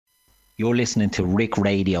You're listening to Rick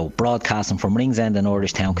Radio, broadcasting from Ringsend and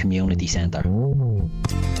Irishtown Community Centre.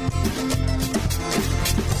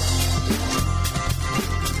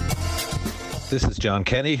 This is John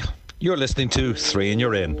Kenny. You're listening to 3 and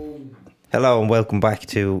You're In. Hello and welcome back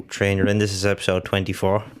to 3 and You're In. This is episode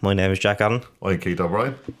 24. My name is Jack Allen. I'm Keith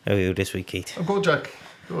O'Brien. How are you this week, Keith? I'm good, Jack.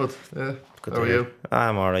 Good. Yeah. Good How are you?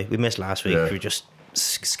 I'm alright. We missed last week. Yeah. We were just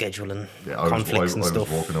scheduling Yeah, conflicts and I stuff.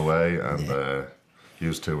 was walking away, and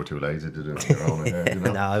you two were too lazy to do it on your own. You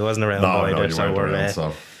know? No, I wasn't around No, either, you so weren't we're around.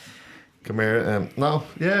 So come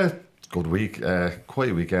here. Good week.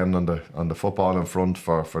 Quiet weekend on the footballing front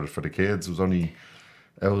for the kids. It was only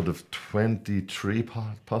out of 23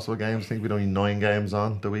 possible games. I think we had only 9 games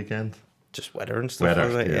on the weekend. just weather and stuff.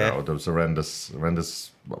 Was it? Yeah. There was horrendous.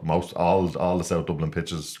 Most all the South Dublin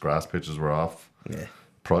pitches, grass pitches were off. Yeah.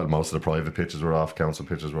 Most of the private pitches were off. Council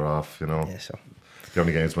pitches were off. You know. Yeah, so The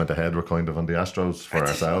only games went ahead were kind of on the Astros for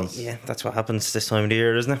ourselves. yeah, that's what happens this time of the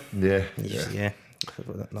year, isn't it? Yeah. Yeah.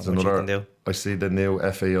 Not There's much you can do. I see the new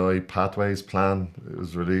FAI Pathways plan. It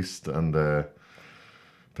was released, and they're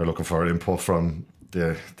looking for input from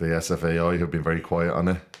the SFAI, who've been very quiet on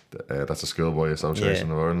it. That's the Schoolboy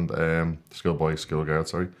Association of Ireland.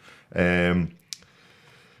 Schoolgirls, sorry.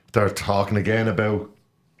 They're talking again about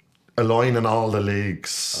aligning all the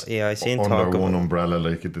leagues Yeah, I seen under talk one about umbrella,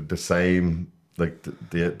 like the same, like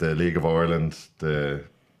the League of Ireland, the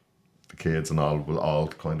kids and all will all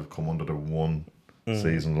kind of come under the one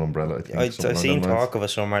seasonal umbrella. I think I've something seen along them lines. talk of a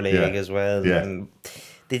summer league Yeah. as well. Yeah. And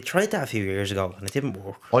they tried that a few years ago and it didn't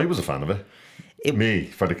work. I was a fan of it. Me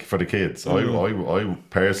for the kids. I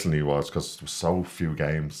personally was, because there was so few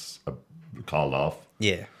games called off.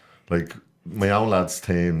 Yeah. Like my own lads'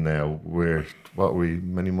 team now,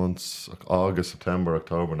 many months? August, September,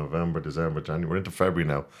 October, November, December, January. We're into February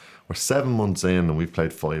now. We're 7 months in and we've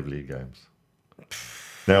played 5 league games.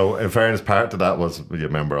 Now, in fairness, part of that was, you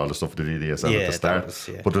remember all the stuff with the DDSL at the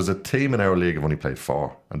start. But there's a team in our league who've only played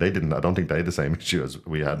 4, and they didn't. I don't think they had the same issue as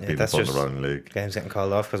we had been in that's front of the just running league. games getting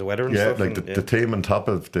called off because of weather and Yeah, stuff. like and, the team on top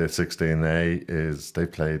of the 16A is they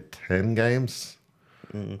played 10 games,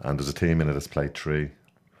 and there's a team in it that's played 3.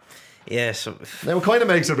 yeah, so Now it kind of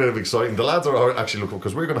makes it a bit of exciting. The lads are actually looking,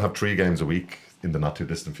 because we're going to have 3 games a week in the not too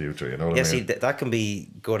distant future. You know what I see mean? that can be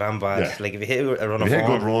good and bad. Yeah. Like if you hit a run If of you hit a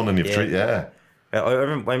form, good run and you've 3, yeah. I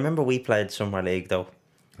remember we played summer league though,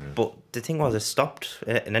 but the thing was it stopped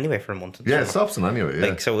in anyway for a month. in Yeah, summer. it stops in anyway. Yeah,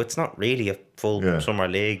 Like so, it's not really a full Yeah. summer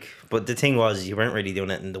league. But the thing was, you weren't really doing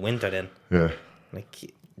it in the winter then. yeah.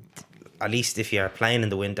 Like at least if you're playing in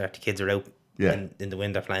the winter, the kids are out Yeah. in the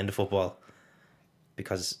winter playing the football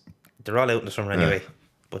because they're all out in the summer anyway.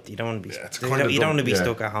 But you don't want to be It's you kind don't, of you don't want to be yeah,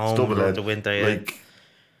 stuck at it's home double-edged. in the winter. Yeah. Like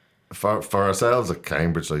for ourselves at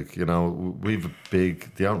Cambridge, like, you know, we've a big.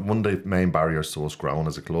 One of the main barriers to us growing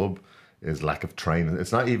as a club is lack of training.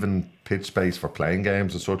 It's not even pitch space for playing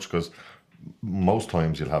games as such, because most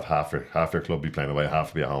times you'll have half your club be playing away,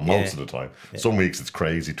 half be at home. Most of the time, some weeks it's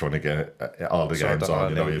crazy trying to get all the Sort games that on. all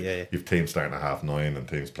You know, out, you've teams starting at 9:30 and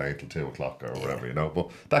teams playing till 2:00 or whatever. You know,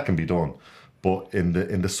 but that can be done. But in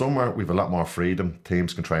the summer, we've a lot more freedom.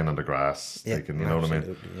 Teams can train on the grass. Yeah, They can, you know what I mean.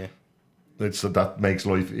 absolutely, yeah. So that makes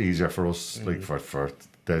life easier for us, like for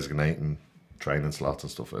designating training slots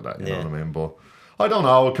and stuff like that. You know what I mean? But I don't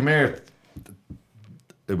know. Come here.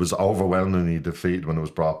 It was overwhelmingly defeated when it was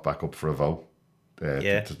brought back up for a vote.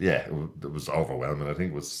 It was overwhelming. I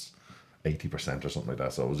think it was 80% or something like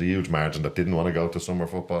that. So it was a huge margin that didn't want to go to summer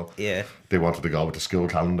football. Yeah. They wanted to go with the school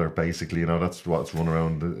calendar, basically. You know, that's what's run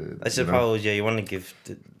around. I suppose, you want to give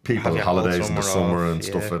People have your whole holidays in the summer off, and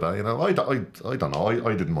stuff like that. You know, I don't know.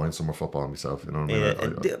 I didn't mind summer football myself. You know what I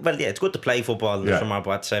mean? Yeah, well, yeah, it's good to play football in the Yeah. summer,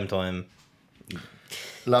 but at the same time,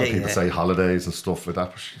 A lot of Yeah, people yeah. say holidays and stuff like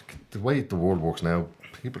that. But the way the world works now,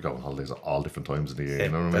 people go on holidays at all different times of the year. You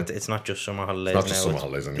know what I mean? it's not just summer holidays It's not now. just summer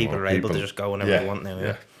holidays anymore. People are able to just go whenever they want now.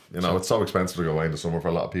 Yeah. You know, it's so expensive to go away in the summer for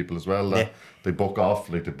a lot of people as well. That they book off,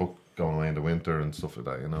 like they book going away in the winter and stuff like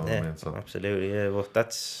that. You know what I mean? So Absolutely, yeah. Well,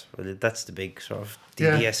 that's the big sort of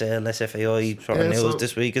Yeah. DDSL, SFAI sort of Yeah, news so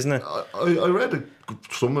this week, isn't it? I read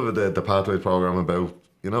some of the Pathways program about,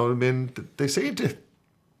 you know what I mean? They seem to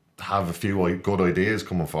have a few good ideas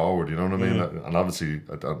coming forward, you know what I mean? And obviously,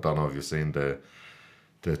 I don't know if you've seen the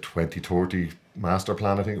 2030 master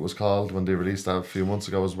plan, I think it was called, when they released that a few months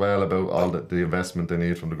ago as well, about all the investment they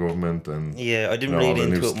need from the government. And Yeah, I didn't you know, read all the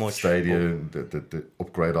into new it much. stadium, the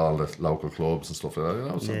upgrade all the local clubs and stuff like that. You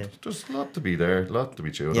know, so there's a lot to be there, a lot to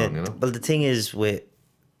be chewed Yeah, on. You know, well, the thing is,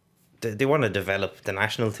 they want to develop the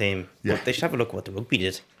national team, Yeah. but they should have a look at what the rugby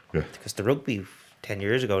did. Yeah. Because the rugby 10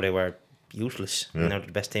 years ago, they were useless. Yeah. Now they're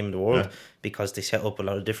the best team in the world Yeah. because they set up a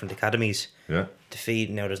lot of different academies Yeah. to feed.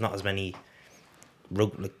 Now there's not as many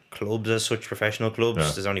clubs as such, professional clubs.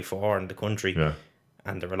 Yeah. There's only 4 in the country, Yeah.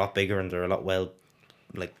 and they're a lot bigger and they're a lot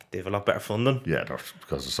they have a lot better funding. Yeah, because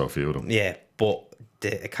there's so few of them. Yeah, but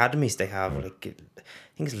the academies they have, I think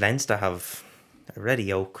it's Leinster have a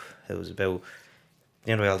Ready Oak. It was about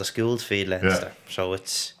all the schools feed Leinster, so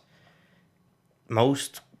it's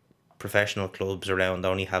most professional clubs around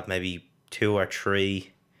only have maybe 2 or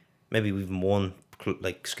 3, maybe even one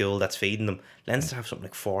school that's feeding them. Leinster have something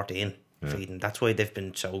like 14 feeding. That's why they've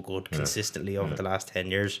been so good consistently over the last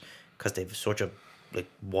 10 years, because they've such a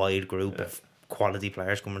wide group of quality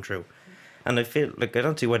players coming through. And I feel I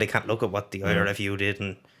don't see why they can't look at what the IRFU did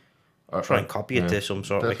and try and copy it to some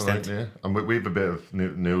sort of extent. Yeah, and we have a bit of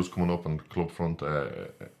news coming up on Club Front. I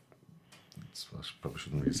probably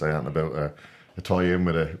shouldn't really say anything about a tie-in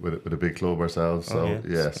with a big club ourselves. So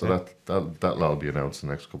that'll all be announced in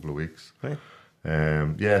the next couple of weeks. Right.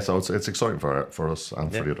 So it's exciting for us and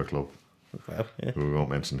for the other club. Wow, yeah. We won't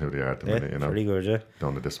mention who they are at the minute, Pretty good, yeah.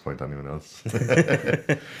 Don't want to disappoint anyone else.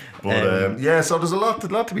 But so there's a lot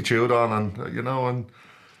to be chewed on, and and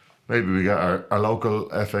maybe we get our local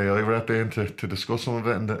FAI rep in to discuss some of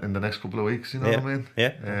it in the next couple of weeks. You know what I mean?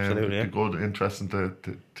 Yeah, absolutely. It'd be good, interesting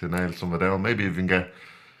to nail some of it down. Maybe even get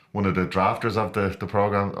one of the drafters of the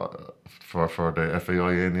program for the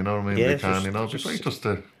FAI in. You know what I mean? Yeah, they can. It'd be great just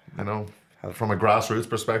to from a grassroots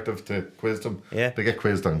perspective to quiz them. Yeah, they get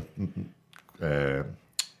quizzed on.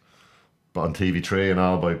 But on TV3 and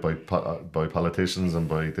all by politicians and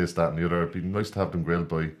by this, that, and the other, it'd be nice to have them grilled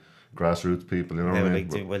by grassroots people. You know what I mean?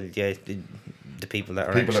 The people that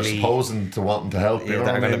are people actually supposing to wanting to help. You know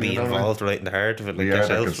that are going to what I mean? be involved right in the heart of it, like We are their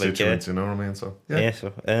yourself, constituents. You know what I mean? So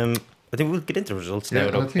So I think we'll get into the results now.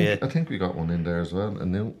 I think we got one in there as well. A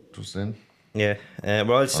new just in. Yeah.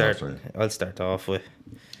 Well, I'll start off with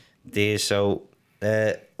these. So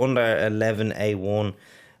under 11A1,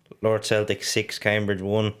 Lord Celtic 6, Cambridge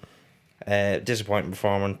 1. Disappointing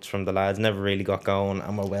performance from the lads. Never really got going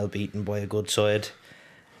and were well beaten by a good side.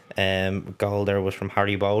 Goal there was from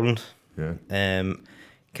Harry Boland. Yeah.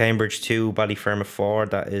 Cambridge 2, Ballyfermot 4.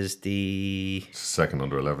 That is the second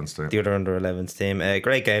under 11s team. The other under 11s team.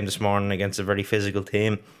 Great game this morning against a very physical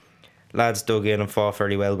team. Lads dug in and fought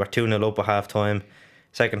very well. We're 2-0 up at half time.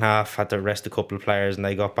 Second half had to rest a couple of players and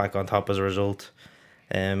they got back on top as a result.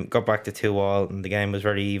 Got back to 2-2 and the game was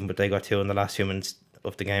very even, but they got 2 in the last few minutes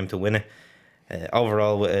of the game to win it.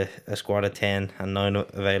 Overall, with a squad of 10 and 9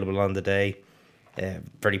 available on the day,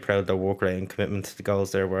 very proud of their work rate and commitment. The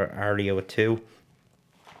goals there were Aria with 2.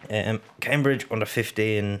 Cambridge under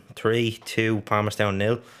 15 3-2, Palmerstown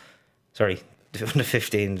 0. Sorry, under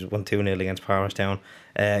 15 won 2-0 against Palmerstown.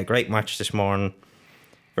 Great match this morning.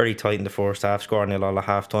 Very tight in the first half, scoring 0 all at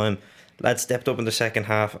half time. Lads stepped up in the second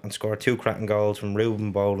half and scored 2 cracking goals from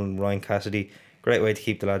Ruben Boland and Ryan Cassidy. Great way to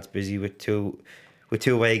keep the lads busy with two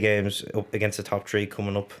away games up against the top 3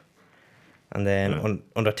 coming up. And then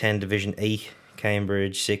under 10 Division 8,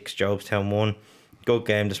 Cambridge 6, Jobstown 1. Good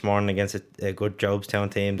game this morning against a good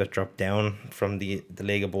Jobstown team that dropped down from the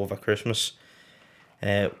league above at Christmas.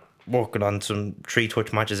 Working on some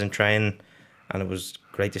 3-touch matches in training, and it was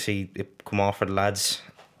great to see it come off for the lads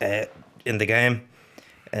in the game.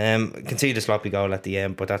 Conceded a sloppy goal at the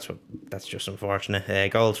end, but that's just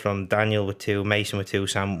unfortunate. Goals from Daniel with 2, Mason with 2,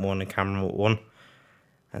 Sam with 1 and Cameron with 1.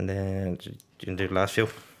 And then you can do the last few.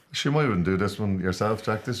 She might even do this one yourself,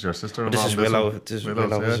 Jack. This is your sister. This is Willow. I'll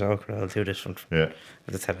do this one. Yeah.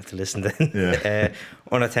 I'll tell her to listen then. Yeah.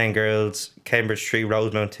 Under 10 girls, Cambridge 3,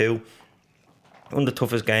 Rosemount 2. One of the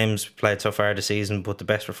toughest games played so far this season, but the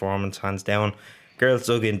best performance, hands down. Girls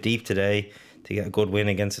dug in deep today to get a good win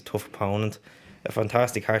against a tough opponent. A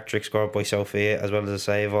fantastic hat-trick scored by Sophia, as well as a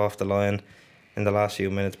save off the line in the last few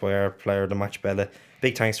minutes by our player of the match, Bella.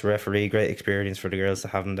 Big thanks to the referee. Great experience for the girls to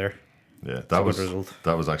have him there. Yeah,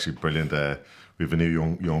 that was actually brilliant. We have a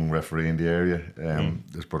new young referee in the area.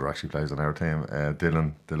 His brother actually plays on our team.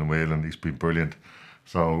 Dylan Whelan. He's been brilliant.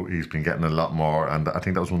 So he's been getting a lot more, and I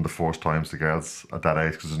think that was one of the first times the girls at that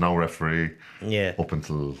age, because there's no referee up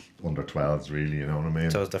until under 12s, really, you know what I mean?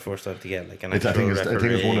 So it's the first time to get like an actual referee. I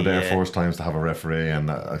think it's one of their first times to have a referee, and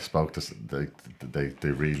I spoke to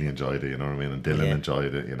they really enjoyed it, you know what I mean? And Dylan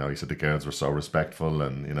enjoyed it, you know. He said the girls were so respectful,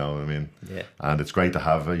 and you know what I mean? Yeah. And it's great to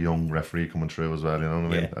have a young referee coming through as well, you know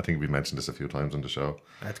what I mean? I think we mentioned this a few times on the show.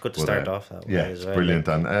 It's good to start off that way as it's well. Brilliant,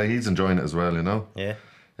 and he's enjoying it as well, you know? Yeah.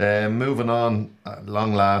 Moving on,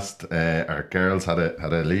 long last, our girls had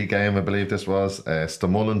a league game, I believe this was.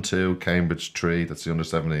 Stamullen 2, Cambridge 3, that's the under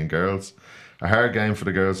 17 girls. A hard game for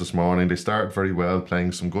the girls this morning. They started very well,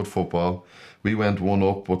 playing some good football. We went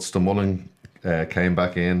 1-up, but Stamullen came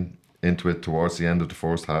back into it towards the end of the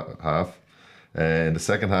first half. In the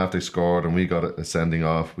second half, they scored and we got a sending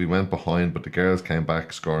off. We went behind, but the girls came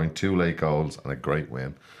back, scoring 2 late goals and a great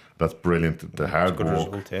win. That's brilliant. The hard Good work.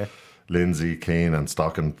 result, yeah. Lindsay, Keane and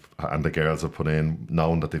Stocking and the girls have put in,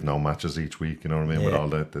 knowing that they've no matches each week, you know what I mean, with all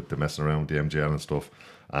the messing around with the MGL and stuff.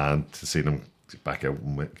 And to see them back out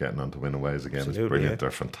and getting on to winning ways again is brilliant. Yeah. They're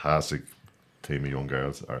a fantastic team of young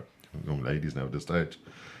girls, or young ladies now at this stage.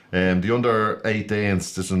 The under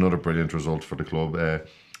 18s, this is another brilliant result for the club.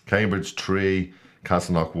 Cambridge 3,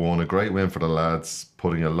 Castleknock 1. A great win for the lads,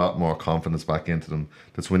 putting a lot more confidence back into them.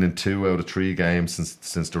 That's winning 2 out of 3 games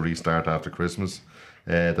since the restart after Christmas.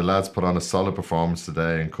 The lads put on a solid performance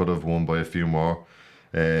today and could have won by a few more.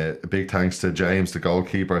 A big thanks to James, the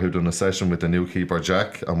goalkeeper, who done a session with the new keeper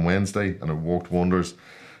Jack on Wednesday, and it worked wonders.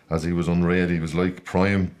 As he was unreal, he was like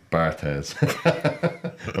prime Barthez.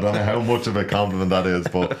 I don't know how much of a compliment that is,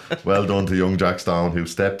 but well done to young Jack Stone, who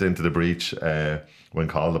stepped into the breach when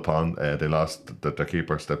called upon. They lost, their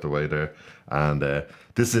keeper stepped away there, and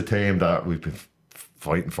this is a team that we've been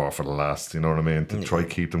fighting for the last, you know what I mean, to try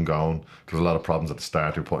keep them going. There's a lot of problems at the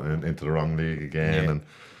start. They're putting into the wrong league again, and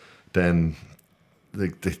then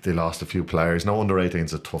they lost a few players. No, under 18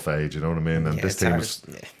 is a tough age, you know what I mean, and this team was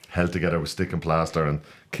held together with stick and plaster, and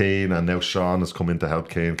Keane and now Sean has come in to help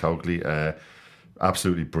Keane Coakley.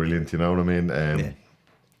 Absolutely brilliant, you know what I mean.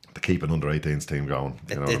 To keep an under 18s team going,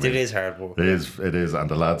 you know It is hard work. It is, and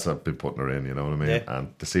the lads have been putting her in, you know what I mean.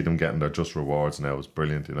 And to see them getting their just rewards now is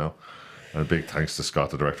brilliant, you know. And a big thanks to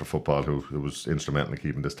Scott, the director of football, who was instrumental in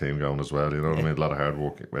keeping this team going as well. You know what I mean? A lot of hard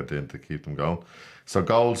work went in to keep them going. So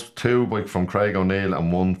goals, 2 from Craig O'Neill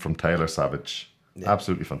and 1 from Taylor Savage.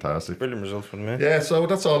 Absolutely fantastic. Brilliant result from me. Yeah, so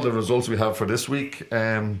that's all the results we have for this week.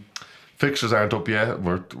 Fixtures aren't up yet.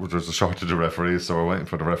 There's a shortage of referees, so we're waiting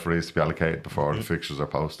for the referees to be allocated before the fixtures are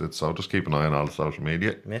posted. So just keep an eye on all the social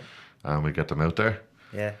media, and we get them out there.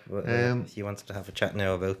 Yeah, you wanted to have a chat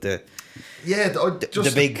now about the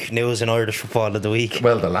big news in Irish football of the week.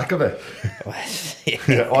 Well, the lack of it.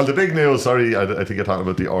 Well, the big news. Sorry, I think you're talking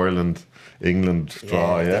about the Ireland-England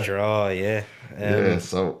draw. The draw.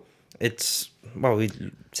 So it's we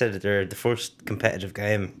said that they're the first competitive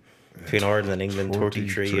game between Ireland and England,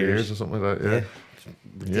 33 years or something like that.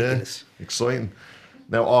 Ridiculous. Exciting.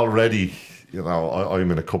 Now already, you know, I'm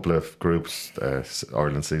in a couple of groups,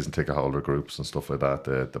 Ireland season ticket holder groups and stuff like that,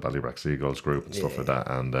 the Ballybrack Seagulls group and stuff like that,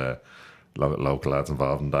 and local lads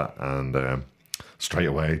involved in that, and straight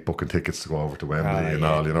away booking tickets to go over to Wembley and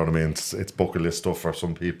all, you know what I mean? It's bucket list stuff for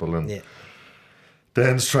some people, and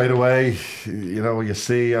then straight away, you know, you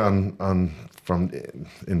see on from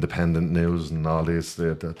independent news and all this,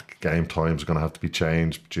 the game times are going to have to be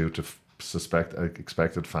changed due to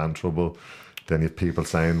expected fan trouble. Then you have people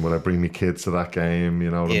saying, will I bring me kids to that game?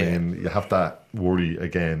 You know what I mean? You have that worry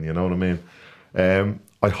again, you know what I mean?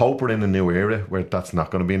 I hope we're in a new era where that's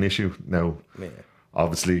not going to be an issue. Now,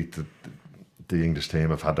 obviously, the English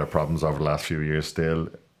team have had their problems over the last few years still.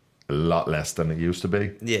 A lot less than it used to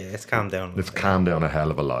be. Yeah, it's calmed down. It's calmed down a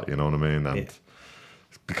hell of a lot, you know what I mean? And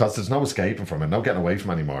because there's no escaping from it, no getting away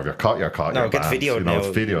from it anymore. If you're caught, you're caught. No, you're it gets banned. videoed You know, now.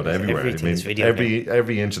 it's videoed everywhere. I mean, videoed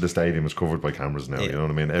every inch of the stadium is covered by cameras now. You know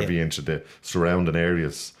what I mean? Every inch of the surrounding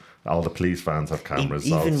areas, all the police fans have cameras.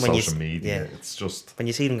 Even all when social media, it's just when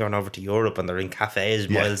you see them going over to Europe and they're in cafes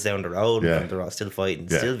miles down the road and they're all still fighting,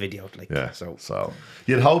 still videoed. Like so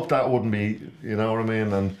you'd hope that wouldn't be. You know what I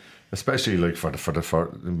mean? And especially like for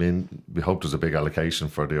I mean, we hope there's a big allocation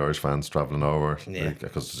for the Irish fans travelling over,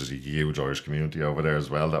 because there's a huge Irish community over there as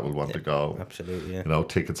well that will want to go. Absolutely, you know,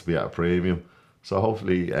 tickets be at a premium. So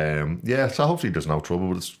hopefully, so hopefully there's no trouble.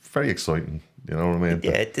 But it's very exciting. You know what I mean?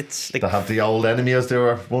 Yeah, it's like to have the old enemy, as they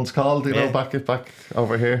were once called. You know, back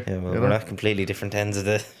over here. Yeah, well, you we're know? at completely different ends of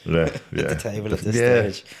the the table at this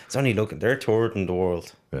stage. It's only looking, they're third in the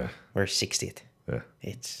world. Yeah, we're 60th. Yeah,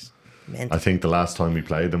 it's mental. I think the last time we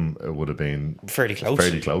played them, it would have been fairly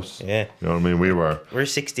close. Yeah, you know what I mean. We're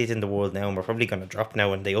 60th in the world now, and we're probably going to drop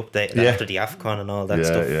now when they update after the AFCON and all that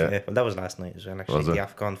stuff. Yeah, well, that was last night as well. Actually, the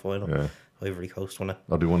AFCON final. Yeah. Ivory Coast won it.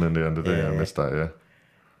 Oh, they won in the end of the day. I missed that. Yeah.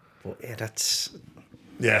 But that's.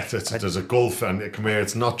 Yeah, there's a gulf, and come here.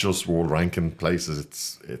 It's not just world ranking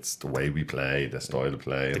places. It's the way we play, the style of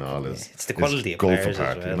play, and all this. It's the quality of players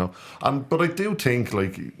apart, as well. You know. But I do think,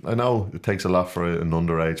 like, I know it takes a lot for an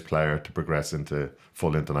underage player to progress into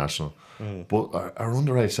full international. But our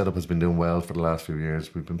underage setup has been doing well for the last few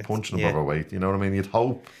years. We've been punching above our weight. You know what I mean? You'd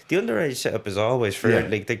hope the underage setup is always for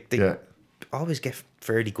like always get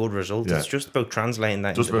fairly good results. Yeah. It's just about translating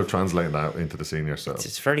that. Just about translating that into the senior side.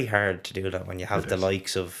 It's very hard to do that when you have It the is.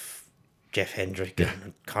 likes of Jeff Hendrick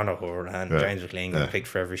and Conor Horan and James McLean getting picked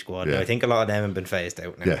for every squad. Yeah. And I think a lot of them have been phased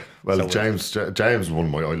out now. Yeah, well, So James one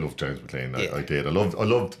of my. I love James McLean. Yeah. I did. I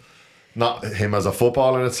loved not him as a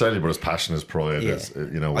footballer necessarily, but his passion, his pride, Yeah. his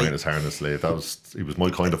wearing his harness sleeve. He was my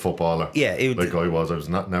kind of footballer. Yeah, like I was. I was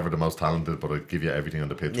never the most talented, but I'd give you everything on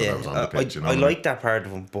the pitch when I was on the pitch. I like that part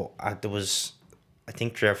of him, but there was, I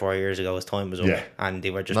think 3 or 4 years ago, his time was up, Yeah. and they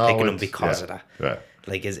were just picking him because of that. Yeah.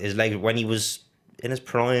 Like his leg when he was in his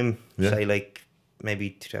prime, say like maybe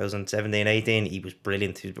 2017, 18, he was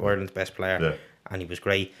brilliant. He was Ireland's best player, and he was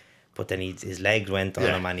great. But then his legs went on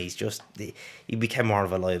him, and he became more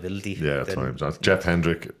of a liability. Yeah, at times. Jeff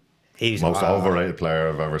Hendrick, he was most overrated player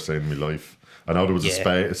I've ever seen in my life. I know there was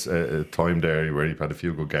a time there where he had a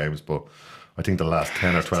few good games, but I think the last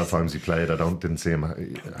 10 or 12 times he played, I didn't see him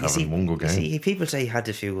having one good game. See, people say he had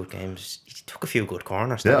a few good games. He took a few good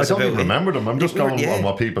corners. Yeah, I don't even remember them. I'm just going on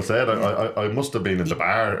what people said. Yeah. I must have been in the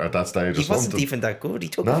bar at that stage or something. He wasn't even that good. He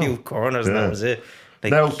took a few corners and that was it.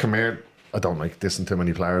 Like, now, come here. I don't like dissing too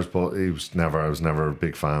many players, but I was never a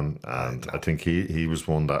big fan, and I think he was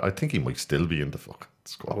one that I think he might still be in the fucking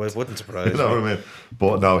squad. Well, it wouldn't surprise me. You know what I mean?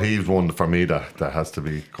 But no, he's one for me that has to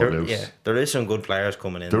be cut loose. Yeah, there is some good players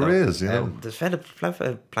coming in. There is, yeah. There's a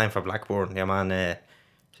fella playing for Blackburn, yeah, man.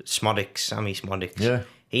 Sammy Smodic. Yeah.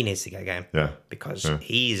 He needs to get a game. Yeah. Because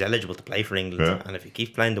he's eligible to play for England, Yeah. and if he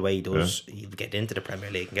keeps playing the way he does, he'll get into the Premier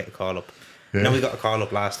League and get a call up. Yeah. Now we got a call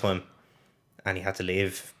up last time, and he had to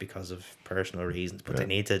leave because of personal reasons. But they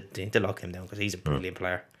need to lock him down because he's a brilliant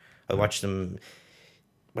player. I watched them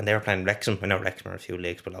when they were playing Wrexham. I know Wrexham are a few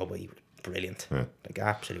leagues below, but he was brilliant. Yeah. Like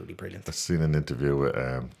absolutely brilliant. I seen an interview with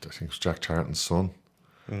I think it was Jack Charlton's son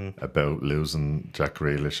about losing Jack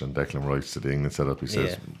Grealish and Declan Rice to the England setup. He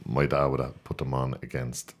says my dad would have put them on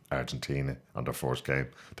against Argentina on their first game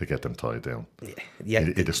to get them tied down. Yeah.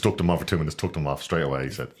 He'd have stuck them off for 2 minutes, took them off straight away.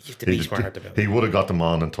 He said You have to be smart about he would have got them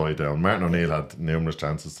on and tied down. Martin O'Neill had numerous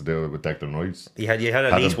chances to do it with Declan Rice. You had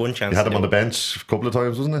at least one chance. He had to him do on the it. bench a couple of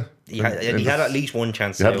times, wasn't it? He had at least one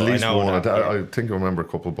chance. He had to at do it. least I know one. that, I think I remember a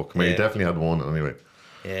couple, but he definitely had one anyway.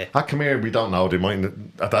 Yeah. Come here, we don't know. They might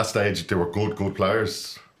at that stage they were good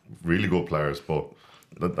players, really good players, but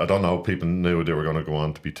I don't know. People knew they were going to go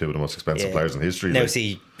on to be two of the most expensive players in history. Now,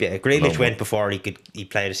 Grealish went before he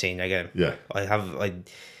played a senior game. Yeah. I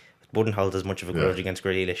wouldn't hold as much of a grudge against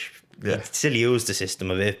Grealish. Yeah. He still used the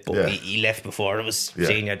system a bit, but Yeah. he left before it was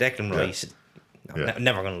senior. Declan Rice,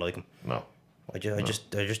 never going to like him. No. I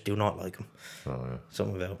just do not like him. Oh, yeah.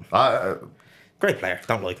 Something about him. Great player,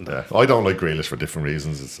 don't like him. Yeah, I don't like Grealish for different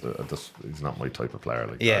reasons. He's not my type of player.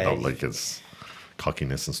 Like, I don't like his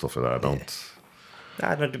cockiness and stuff like that.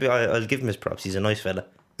 I don't. I'll give him his props. He's a nice fella.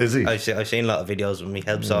 Is he? I've seen a lot of videos when he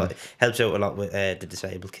helps out a lot with the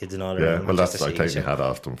disabled kids and all that. Yeah, well, I take my hat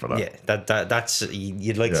off to him for that. Yeah, that's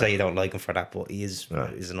you'd like to say you don't like him for that, but he's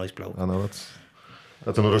a nice bloke. I know that's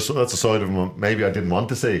a side of him. Maybe I didn't want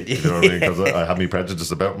to see. You know what I mean? Because I had me prejudice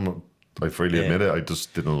about him. I freely admit it. I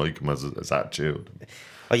just didn't like him as his attitude.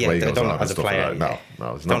 Oh yeah, I don't as a player. No,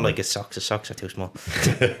 it's don't not like his socks. His socks are too small.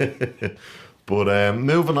 But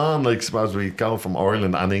moving on, as we go from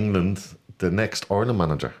Ireland and England, the next Ireland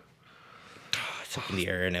manager. It's up in the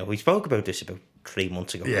air now. We spoke about this about 3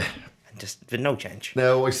 months ago. Yeah. And just with no change.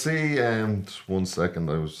 Now, I see, just 1 second,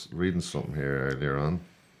 I was reading something here earlier on.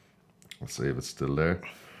 Let's see if it's still there.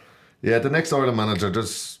 Yeah, the next Ireland manager,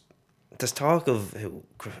 there's talk of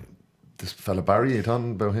this fella Barry, you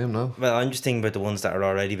talking about him now? Well, I'm just thinking about the ones that are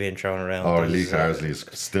already being thrown around. Or Lee Carsley's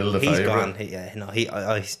still the he's favourite.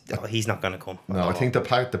 gone. He's not going to come. No, I think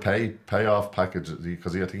the payoff package,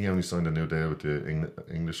 because I think he only signed a new deal with the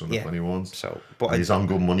English under 21s. So, and he's on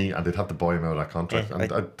good money, and they'd have to buy him out of that contract. To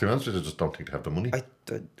be honest with you, I just don't think they have the money.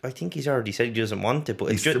 I think he's already said he doesn't want it,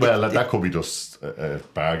 but it's just that could be just a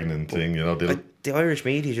bargaining thing, you know. The Irish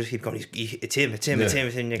media just keep going. It's him. You're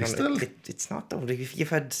going, it's not though. Like, if you've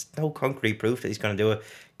had no concrete proof that he's going to do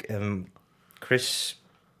it, Chris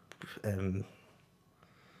Houghton.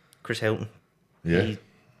 Yeah.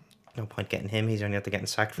 No point getting him. He's only after getting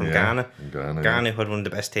sacked from Ghana. Ghana had one of the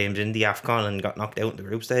best teams in the AFCON and got knocked out in the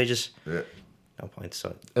group stages. Yeah. No point.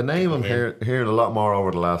 So a name I'm hearing a lot more over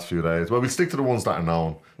the last few days. Well, we'll stick to the ones that are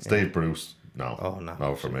known. Steve Bruce, no. Oh, no.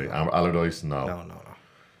 No for me. Allardyce, no. No.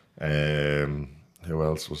 Who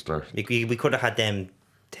else was there? We could have had them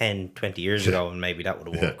 10, 20 years ago and maybe that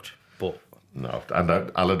would have worked. But no.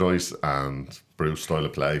 And Allardyce and Bruce style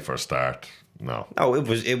of play for a start, no. No,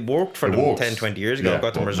 it worked for them 10, 20 years ago.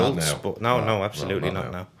 Got them results. But no, absolutely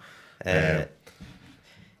not now.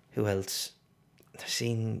 Who else? I've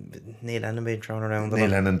seen Neil Lennon being thrown around. Neil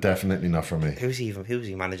Lennon, definitely not for me. Who's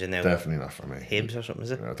he managing now? Definitely not for me. Hibs or something,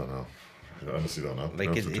 is it? I don't know. I honestly don't know. Like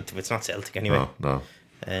No, it's not Celtic anyway. no.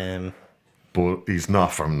 Um, But he's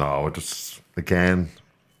not from now. It just, again,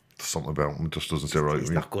 something about him just doesn't sit right he's with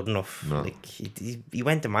me. not good enough. No. Like he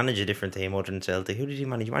went to manage a different team other than Celtic. Who did he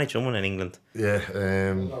manage? He managed someone in England. Yeah.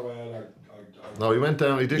 No, he went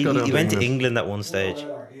down. He did go down. He went to England at one stage.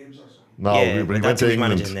 No, Yeah, but he went that's to who he's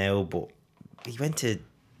England. managing now. But he went to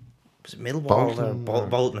was it Millwall or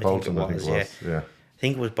Bolton? I think it was. Yeah. I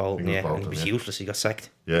think it was Bolton. I think it was Yeah, and Bolton, he was yeah. useless. He got sacked.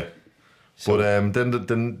 Yeah. So- But then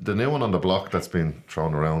the new one on the block that's been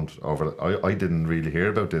thrown around over, I didn't really hear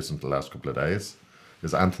about this until the last couple of days,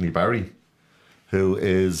 is Anthony Barry, who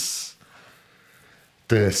is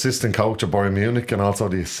the assistant coach of Bayern Munich and also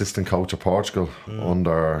the assistant coach of Portugal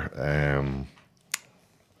under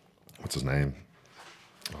what's his name?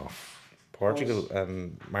 Portugal,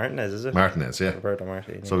 Martinez, is it? Martinez, yeah. Roberto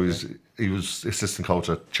Martinez. So he was assistant coach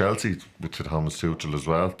at Chelsea with Thomas Tuchel as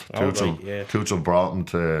well. Oh, Tuchel, right, yeah. Tuchel brought him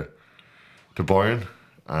to Bayern,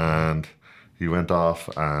 and he went off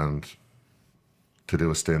and to do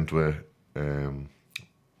a stint with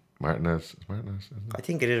Martinez. Martinez, isn't it? I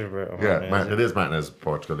think it is Roberto Yeah, Martinez. it is Martinez,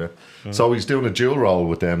 Portugal. Yeah. So he's doing a dual role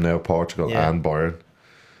with them now, Portugal Yeah. and Bayern.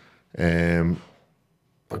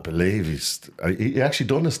 I believe he actually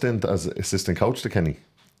done a stint as assistant coach to Kenny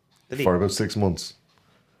Did he? for about 6 months.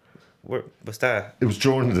 Where was that? It was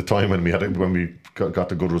during the time when we got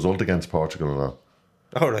the good result against Portugal and all.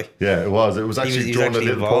 Oh, right. Yeah, it was. It was actually he was during actually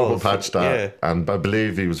the little purple involved. patch that, and I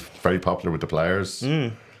believe he was very popular with the players.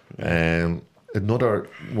 Another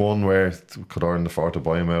one where could earn the far to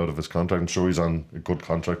buy him out of his contract. I'm sure he's on a good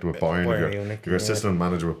contract with Bayern. Bayern You're Munich, assistant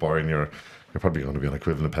manager with Bayern. You're probably going to be on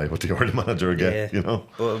equivalent pay what the Ireland manager will get. Yeah. You know.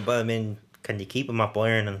 But I mean, can you keep him at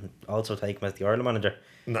Bayern and also take him as the Ireland manager?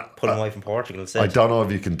 No, Pull him away from Portugal instead. I don't know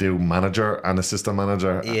if you can do manager and assistant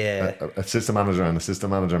manager. Yeah. Assistant manager and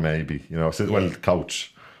assistant manager maybe. You know, well,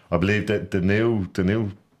 coach. I believe that the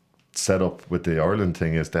new setup with the Ireland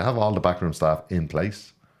thing is they have all the backroom staff in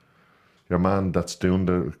place. Your man that's doing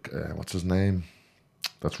the what's his name?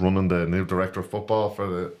 That's running the new director of football for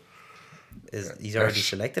the. He's already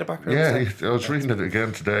selected a background. Yeah, I was reading it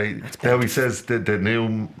again today. Now he says the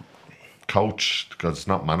new coach, because it's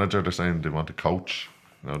not manager, they're saying they want a coach.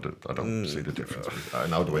 No, I don't see the difference. I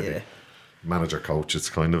know the way they manager coach. It's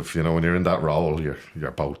kind of, you know, when you're in that role,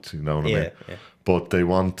 you're both. You know what I mean? Yeah. But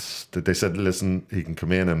they said, listen, he can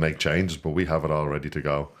come in and make changes, but we have it all ready to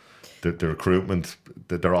go. The recruitment,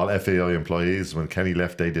 they're all FAI employees. When Kenny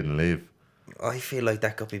left, they didn't leave. I feel like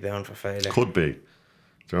that could be bound for failure. Could be.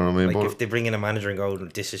 Do you know what I mean? Like if they bring in a manager and go,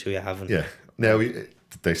 this is who you're having. Yeah. Now,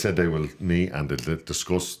 they said they will meet and they'll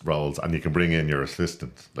discuss roles, and you can bring in your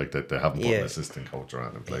assistant. Like they haven't put an assistant coach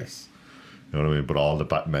around in place. You know what I mean? But all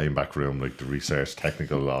the main back room, like the research,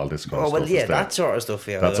 technical, all this kind of stuff. Oh, well, yeah, is there. that sort of stuff,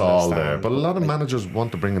 yeah. That's I all understand. there. But a lot of managers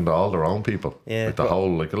want to bring in all their own people. Yeah,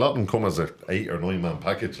 Like a lot of them come as a 8 or 9 man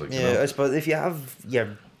package. Like, Yeah, you know? I suppose if you have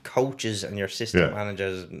your coaches and your assistant Yeah.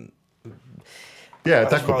 managers, Yeah, I that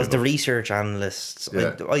could suppose be. the research analysts,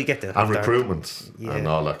 Yeah. I get that. And recruitment Yeah. and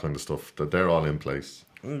all that kind of stuff. They're all in place.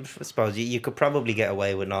 I suppose you could probably get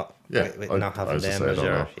away with not not having as I them say, I as don't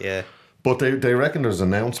your know. yeah. But they reckon there's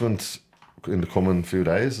an announcement in the coming few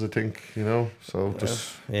days, I think, you know. So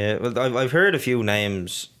just Yeah, well, I've heard a few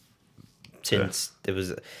names since there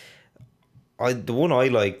was. The one I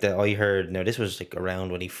like that I heard. Now this was like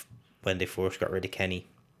around when they first got rid of Kenny.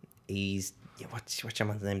 He's what's your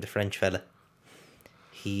man's name? The French fella.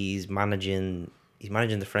 He's managing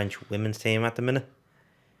the French women's team at the minute,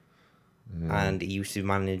 and he used to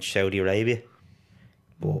manage Saudi Arabia.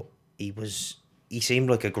 But he seemed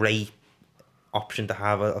like a great option to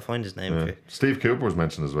have. I'll find his name for you. Steve Cooper was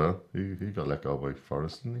mentioned as well. He got let go by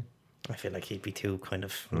Forest, didn't he? I feel like he'd be too kind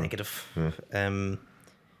of negative.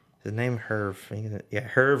 His name Herve. Yeah,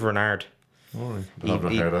 Herve Renard. Oh, right. I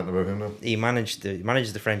haven't heard that about him now. He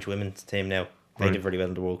manages the French women's team now. They Right. did very well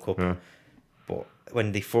in the World Cup. Yeah. But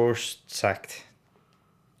when they first sacked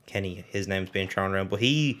Kenny, his name's being thrown around. But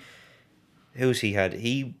he managed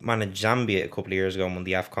Zambia a couple of years ago and won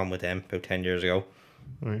the AFCON with them about 10 years ago.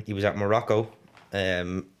 Right. He was at Morocco.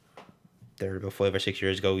 There about 5 or 6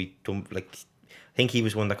 years ago. I think he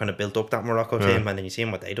was one that kind of built up that Morocco team, and then you see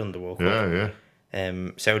what they done in the World Cup. Yeah.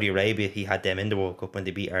 Saudi Arabia, he had them in the World Cup when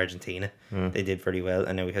they beat Argentina. They did very well,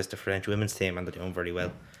 and now he has the French women's team, and they're doing very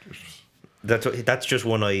well. That's just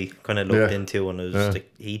one I kind of looked into, and it was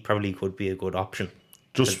like, he probably could be a good option.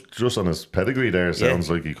 Just on his pedigree there, sounds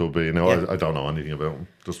like he could be. You know, Yeah. I don't know anything about him,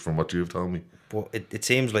 just from what you've told me. But it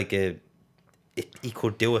seems like he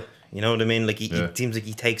could do it. You know what I mean? Like he Yeah. it seems like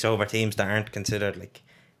he takes over teams that aren't considered like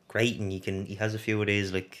great, and he has a few of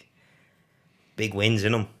these like big wins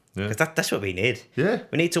in him. Yeah. Because that's what we need. Yeah.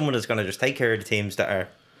 We need someone that's going to just take care of the teams that are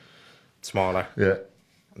smaller, Yeah.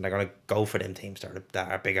 and they're going to go for them teams that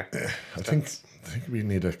are bigger. I think we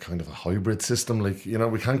need a kind of a hybrid system. Like, you know,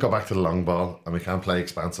 we can't go back to the long ball and we can't play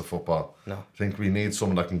expansive football. No. I think we need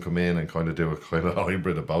someone that can come in and kind of do a kind of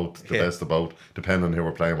hybrid of both, the Yeah. best of both, depending on who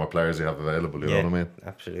we're playing, what players you have available. You know what I mean?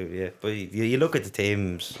 Absolutely, yeah. But you look at the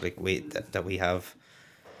teams like that we have,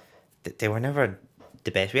 they were never the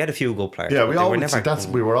best. We had a few good players. Yeah, but we they were always never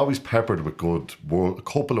we were always peppered with a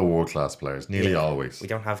couple of world class players, nearly always. We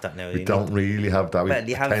don't have that now. We don't really have that. Well,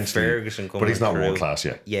 you have potentially- Ferguson coming but he's not through. world class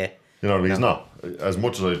yet. Yeah. You know what I mean? He's No. not. As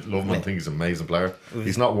much as I love him and think he's an amazing player,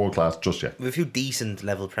 he's not world class just yet. We have a few decent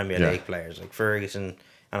level Premier Yeah. League players like Ferguson.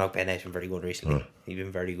 I know Bennett's been very good recently. He's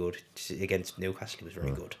been very good against Newcastle. He was very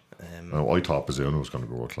good. I thought Bazunu was going to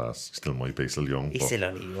go world class. He still might be, still young. He's but still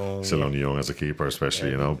only young. still yeah. only young as a keeper,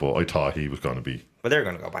 especially, you know. But I thought he was going to be. But they're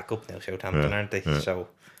going to go back up now, Southampton, Yeah, aren't they? yeah. So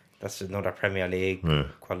that's another Premier League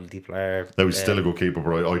quality player. Now, he's still a good keeper,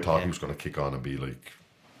 but I thought he was going to kick on and be like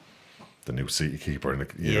the new City keeper in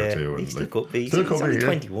a year or two. And he still like, could be. still He's only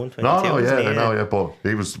 21, 22. No, isn't yeah, he? I know, yeah. But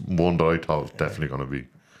he was one that I thought was definitely going to be.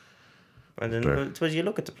 And then, there. well, I suppose you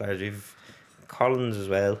look at the players, we've Collins as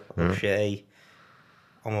well, O'Shea,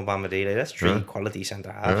 Omobamidele. That's three quality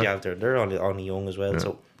centre halves you have there. They're only young as well.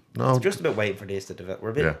 So No. it's just about waiting for this to develop. We're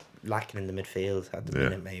a bit Yeah. lacking in the midfield at the Yeah.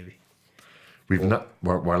 minute, maybe.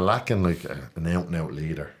 We're lacking like an out and out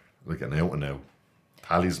leader, like an out and out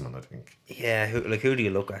talisman. I think. Yeah, who do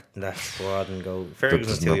you look at in that squad and go, Ferguson's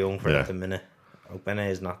just too not- young for yeah. it at the minute. Ogbene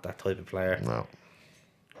is not that type of player. No,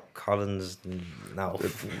 Collins, no.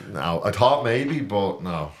 no. I thought maybe, but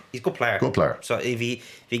no. He's a good player. Good player. So if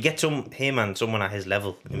you get him and someone at his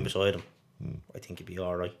level in beside him, I think he'd be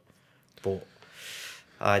all right. But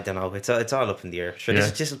I don't know. It's all up in the air. Sure, Yeah.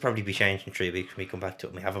 this will probably be changed in 3 weeks when we come back to it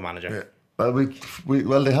and we have a manager. Yeah.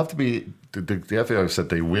 Well, they have to be. The FAI said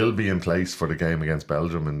they will be in place for the game against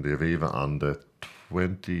Belgium in the Aviva on the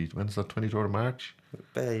 20. When is that? 23rd of March.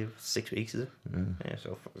 6 weeks, is it? Yeah.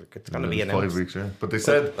 So it's going to Yeah, be announced. 5 weeks. Yeah, but they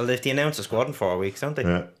said. Well, if they announce the squad in 4 weeks, don't they?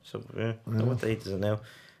 Yeah. So what date is it now?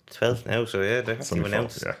 12th now. So yeah, they have to only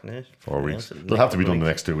announce. four, Yeah, 4 announce weeks. it in They'll have to be couple done the of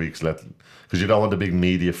next 2 weeks. Because you don't want the big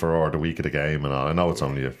media furore the week of the game and all. I know it's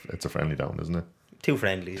only it's a friendly down, isn't it? weeks. 2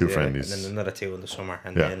 friendlies. Two yeah, friendlies. and then another 2 in the summer,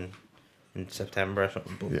 and Yeah. then in September or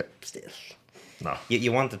something. But Yeah. still, No.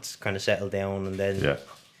 you want it to kind of settle down, and then. Yeah.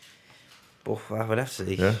 But I would have to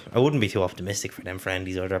say, Yeah. I wouldn't be too optimistic for them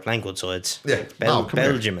friendlies, or they're playing good sides. Yeah. No, come here.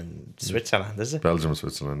 Belgium and Switzerland, is it? Belgium and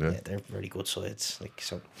Switzerland. Yeah. Yeah, they're very good sides. Like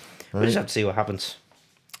so, we'll just have to see what happens.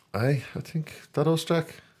 I think that us,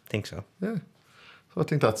 Jack. I think so. Yeah. So I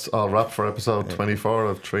think that's all wrapped for episode 24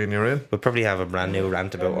 of 3 and You're In. We'll probably have a brand new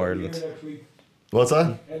rant about Ireland. What's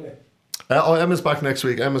that? Emma's back next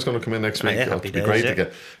week. Emma's going to come in next week. yeah, It'll happy be days,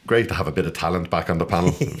 great to have a bit of talent back on the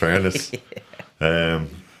panel. In fairness,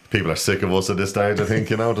 people are sick of us at this stage. I think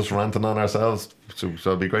just ranting on ourselves. So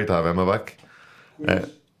it'll be great to have Emma back.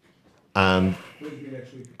 And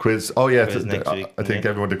quiz. Oh yeah, Quiz next week, I think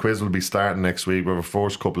everyone. The quiz will be starting next week. We have a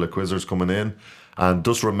first couple of quizzers coming in. And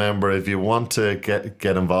just remember, if you want to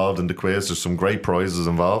get involved in the quiz, there's some great prizes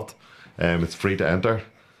involved. It's free to enter.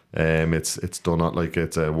 It's done at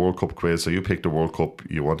it's a World Cup quiz. So you pick the World Cup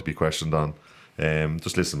you want to be questioned on.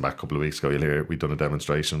 Just listen back a couple of weeks ago. You'll hear we done a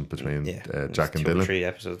demonstration between Jack and 2 or Dylan. 3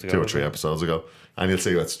 episodes ago. 2 or 3 episodes ago, and you'll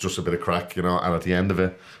see it's just a bit of crack, and at the end of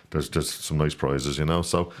it, there's some nice prizes,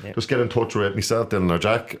 So just get in touch with myself, Dylan, or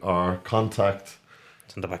Jack, or contact.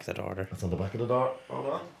 It's on the back of the order. It's on the back of the door. Hold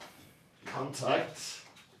on. Contact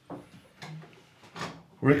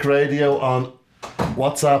Rick Radio on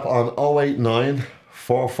WhatsApp on 089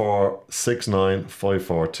 4469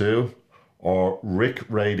 542 or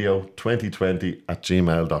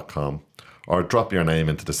rickradio2020@gmail.com, or drop your name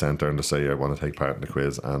into the centre and just say you want to take part in the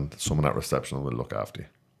quiz, and someone at reception will look after you.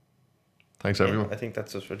 Thanks, everyone. I think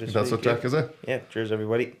that's us for this That's week. what Jack is it? Yeah, cheers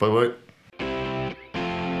everybody. Bye bye.